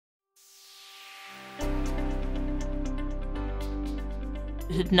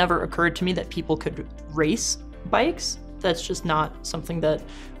It had never occurred to me that people could race bikes. That's just not something that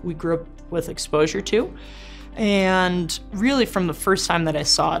we grew up with exposure to. And really from the first time that I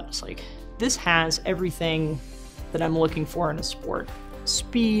saw it, it's like, this has everything that I'm looking for in a sport.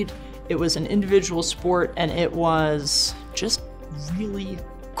 Speed, it was an individual sport, and it was just really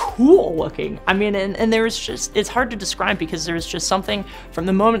cool looking. I mean, and there was just, it's hard to describe because there was just something, from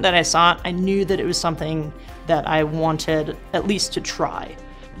the moment that I saw it, I knew that it was something that I wanted at least to try.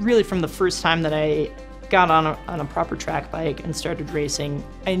 Really from the first time that I got on a proper track bike and started racing,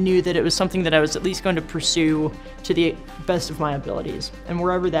 I knew that it was something that I was at least going to pursue to the best of my abilities. And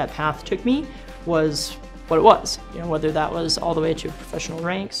wherever that path took me was what it was. You know, whether that was all the way to professional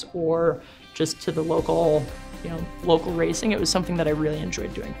ranks or just to the local, local racing, it was something that I really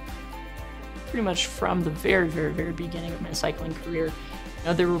enjoyed doing. Pretty much from the very, very, very beginning of my cycling career,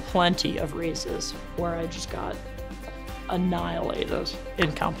 there were plenty of races where I just got annihilated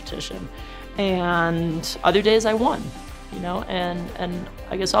in competition. And other days I won, and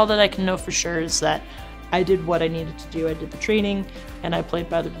I guess all that I can know for sure is that I did what I needed to do. I did the training and I played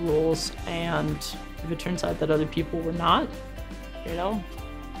by the rules, and if it turns out that other people were not,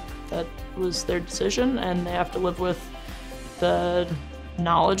 that was their decision, and they have to live with the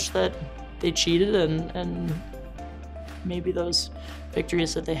knowledge that they cheated, and maybe those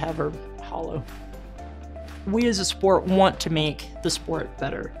victories that they have are hollow. We as a sport want to make the sport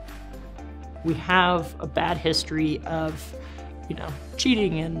better. We have a bad history of,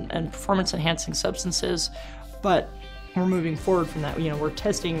 cheating and performance-enhancing substances, but we're moving forward from that. We're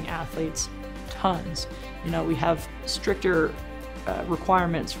testing athletes tons. We have stricter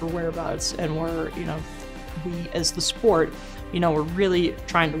requirements for whereabouts, and we as the sport, we're really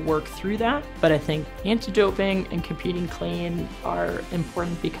trying to work through that. But I think anti-doping and competing clean are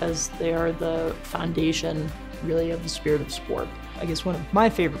important because they are the foundation, really, of the spirit of sport. I guess one of my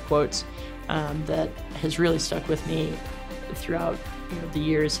favorite quotes that has really stuck with me throughout the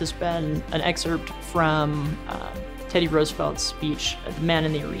years has been an excerpt from Teddy Roosevelt's speech, "The Man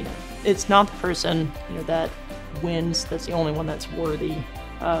in the Arena." It's not the person that wins that's the only one that's worthy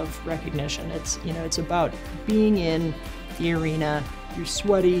of recognition. It's about being in the arena. You're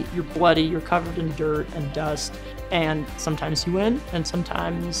sweaty, you're bloody, you're covered in dirt and dust, and sometimes you win and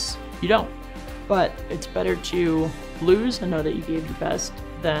sometimes you don't. But it's better to lose and know that you gave your best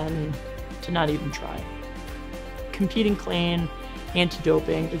than to not even try. Competing clean,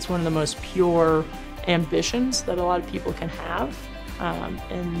 anti-doping, it's one of the most pure ambitions that a lot of people can have,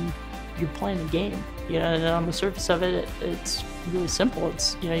 and you're playing a game. And on the surface of it, it's really simple.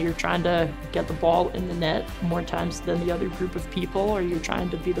 It's, you're trying to get the ball in the net more times than the other group of people, or you're trying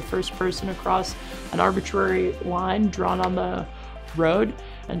to be the first person across an arbitrary line drawn on the road.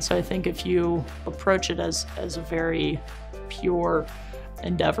 And so I think if you approach it as a very pure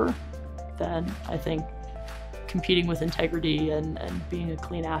endeavor, then I think competing with integrity and being a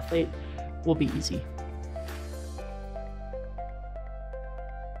clean athlete will be easy.